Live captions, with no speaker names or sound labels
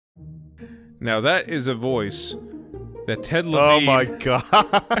Now that is a voice that Ted Levine... Oh my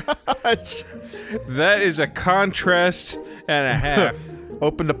gosh. That is a contrast and a half.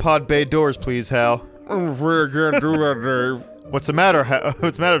 Open the pod bay doors, please, Hal. I'm afraid I can't do that, Dave. What's the matter,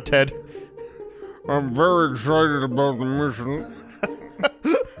 What's the matter, Ted? I'm very excited about the mission.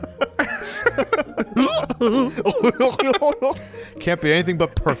 Can't be anything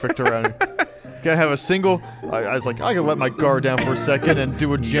but perfect around here. Gotta have a single... I was like, I can let my guard down for a second and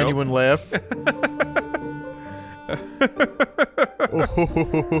do a genuine laugh.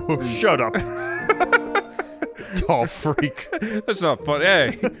 Oh, shut up. Tall freak. That's not fun.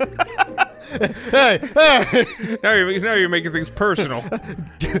 Hey. Hey! Now you're making things personal.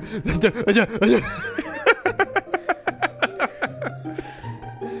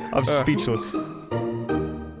 I'm speechless.